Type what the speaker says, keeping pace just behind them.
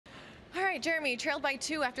right, Jeremy, trailed by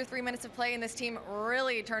 2 after 3 minutes of play, and this team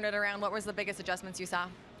really turned it around. What was the biggest adjustments you saw?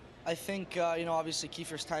 I think, obviously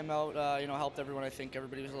Kiefer's timeout, helped everyone. I think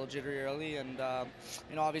everybody was a little jittery early, and,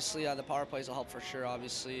 obviously the power plays will help for sure.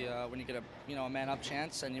 Obviously, when you get a man-up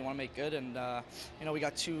chance and you want to make good, and, we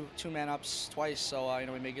got two man-ups twice, so,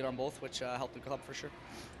 we made good on both, which helped the club for sure.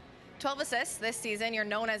 12 assists this season. You're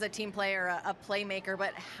known as a team player, a playmaker,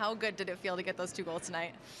 but how good did it feel to get those 2 goals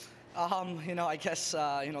tonight? I guess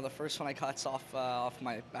the first one I got off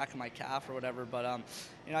my back of my calf or whatever, but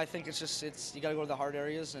I think it's you got to go to the hard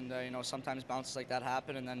areas, and sometimes bounces like that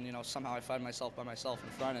happen, and then somehow I find myself by myself in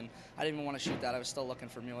front, and I didn't even want to shoot that. I was still looking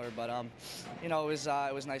for Mueller, but it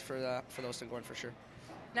was nice for those to go in for sure.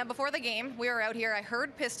 Now, before the game, we were out here. I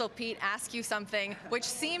heard Pistol Pete ask you something, which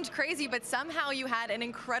seemed crazy, but somehow you had an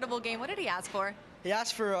incredible game. What did he ask for? He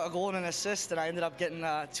asked for a goal and an assist, and I ended up getting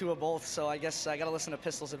 2 of both, so I guess I got to listen to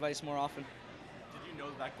Pistol's advice more often. Did you know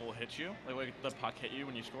that goal hit you? Like the puck hit you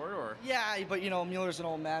when you scored, or? Yeah, but Mueller's an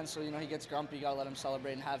old man, so he gets grumpy. You got to let him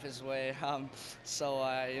celebrate and have his way. After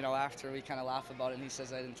we kind of laugh about it, and he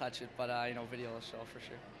says I didn't touch it, but video will show for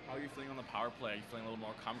sure. How are you feeling on the power play? Are you feeling a little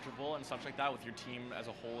more comfortable and stuff like that with your team as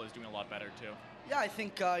a whole is doing a lot better too? Yeah, I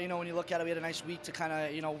think when you look at it, we had a nice week to kind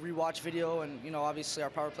of rewatch video, and obviously our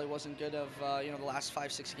power play wasn't good of the last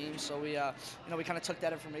 5-6 games, so we kind of took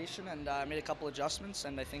that information and made a couple adjustments,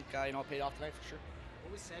 and I think it paid off tonight for sure.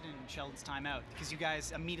 What was said in Sheldon's timeout? Because you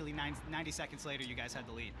guys immediately 90 seconds later, you guys had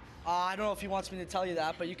the lead. I don't know if he wants me to tell you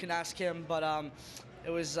that, but you can ask him. But it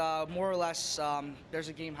was more or less there's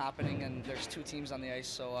a game happening and there's 2 teams on the ice,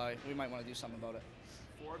 so we might want to do something about it.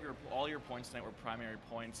 All your points tonight were primary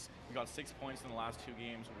points. You got 6 points in the last 2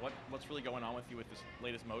 games. What's really going on with you with this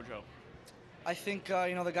latest mojo? I think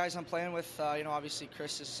the guys I'm playing with. Obviously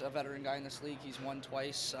Chris is a veteran guy in this league. He's won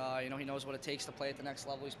twice. He knows what it takes to play at the next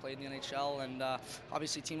level. He's played in the NHL, and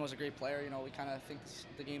obviously Timo's a great player. We kind of think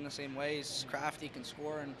the game the same way. He's crafty, he can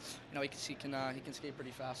score, and he can skate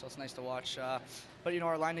pretty fast. So it's nice to watch. But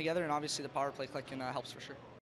our line together, and obviously the power play clicking helps for sure.